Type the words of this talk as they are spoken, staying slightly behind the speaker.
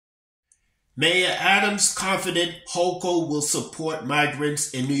Mayor Adams confident Hochul will support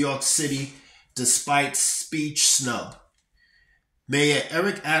migrants in New York City despite speech snub. Mayor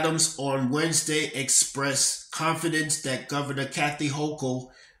Eric Adams on Wednesday expressed confidence that Governor Kathy Hochul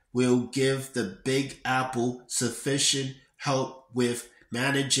will give the Big Apple sufficient help with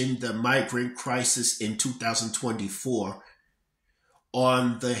managing the migrant crisis in 2024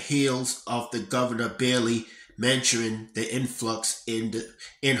 on the heels of the governor barely mentioning the influx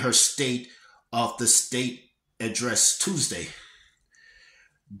in her state of the state address Tuesday.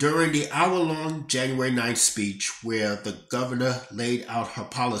 During the hour-long January 9th speech, where the governor laid out her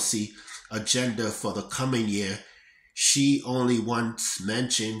policy agenda for the coming year, she only once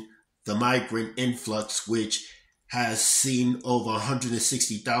mentioned the migrant influx, which has seen over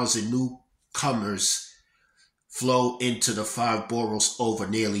 160,000 newcomers flow into the five boroughs over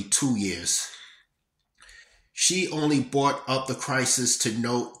nearly 2 years. She only brought up the crisis to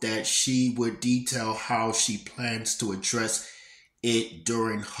note that she would detail how she plans to address it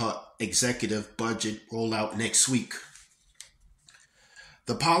during her executive budget rollout next week.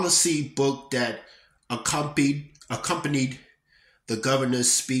 The policy book that accompanied the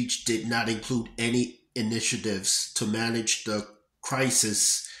governor's speech did not include any initiatives to manage the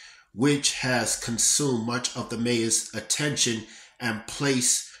crisis, which has consumed much of the mayor's attention and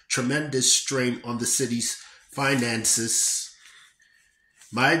placed tremendous strain on the city's finances.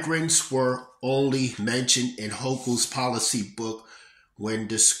 Migrants were only mentioned in Hochul's policy book when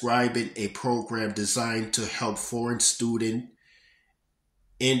describing a program designed to help foreign student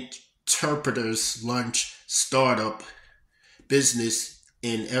interpreters launch startup business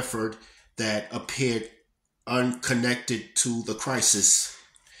in effort that appeared unconnected to the crisis.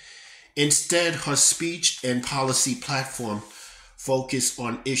 Instead, her speech and policy platform focused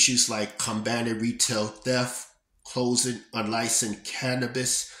on issues like combating retail theft, closing unlicensed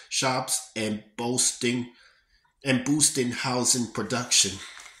cannabis shops, and boosting housing production.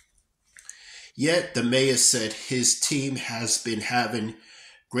 Yet the mayor said his team has been having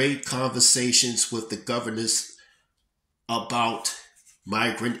great conversations with the governors about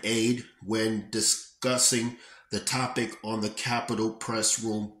migrant aid when discussing the topic on the Capitol Press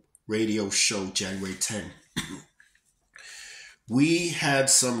Room radio show January 10. We had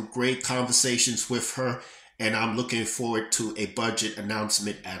some great conversations with her, and I'm looking forward to a budget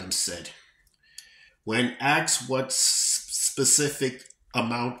announcement, Adams said. When asked what specific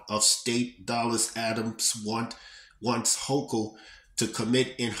amount of state dollars Adams wants Hochul to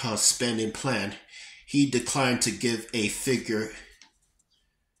commit in her spending plan, he declined to give a figure.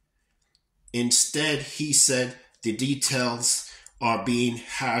 Instead, he said the details are being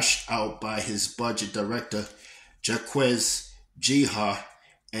hashed out by his budget director, Jaquez Jihar,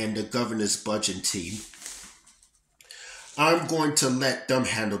 and the governor's budget team. I'm going to let them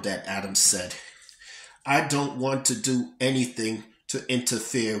handle that, Adams said. I don't want to do anything to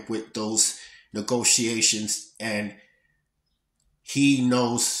interfere with those negotiations, and he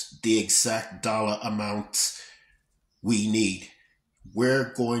knows the exact dollar amounts we need.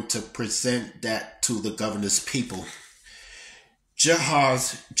 We're going to present that to the governor's people.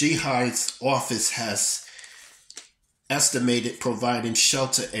 Jihar's office has estimated providing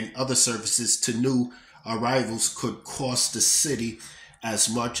shelter and other services to new arrivals could cost the city as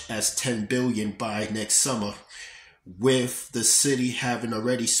much as $10 billion by next summer, with the city having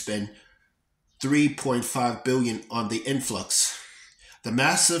already spent $3.5 billion on the influx. The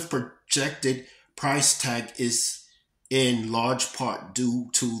massive projected price tag is in large part due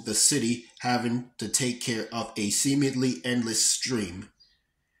to the city having to take care of a seemingly endless stream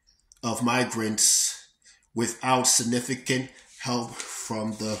of migrants without significant help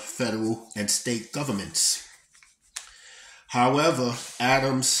from the federal and state governments. However,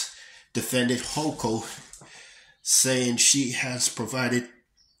 Adams defended Hochul, saying she has provided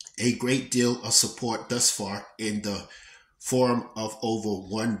a great deal of support thus far in the form of over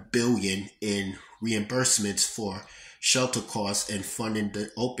 $1 billion in reimbursements for shelter costs and funding the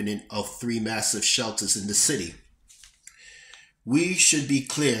opening of 3 massive shelters in the city. We should be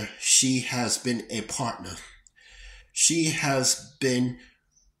clear, she has been a partner. She has been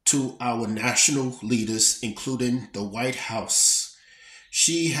to our national leaders, including the White House.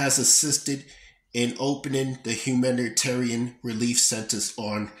 She has assisted in opening the humanitarian relief centers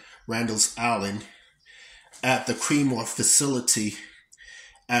on Randall's Island, at the Creemore facility,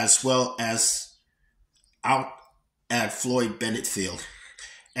 as well as out at Floyd Bennett Field.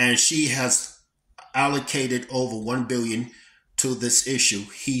 And she has allocated over $1 billion to this issue,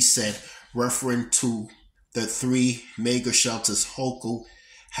 he said, referring to the 3 mega shelters Hochul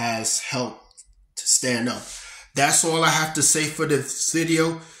has helped to stand up. That's all I have to say for this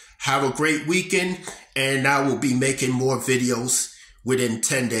video. Have a great weekend, and I will be making more videos within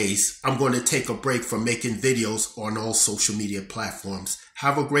 10 days. I'm going to take a break from making videos on all social media platforms.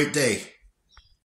 Have a great day.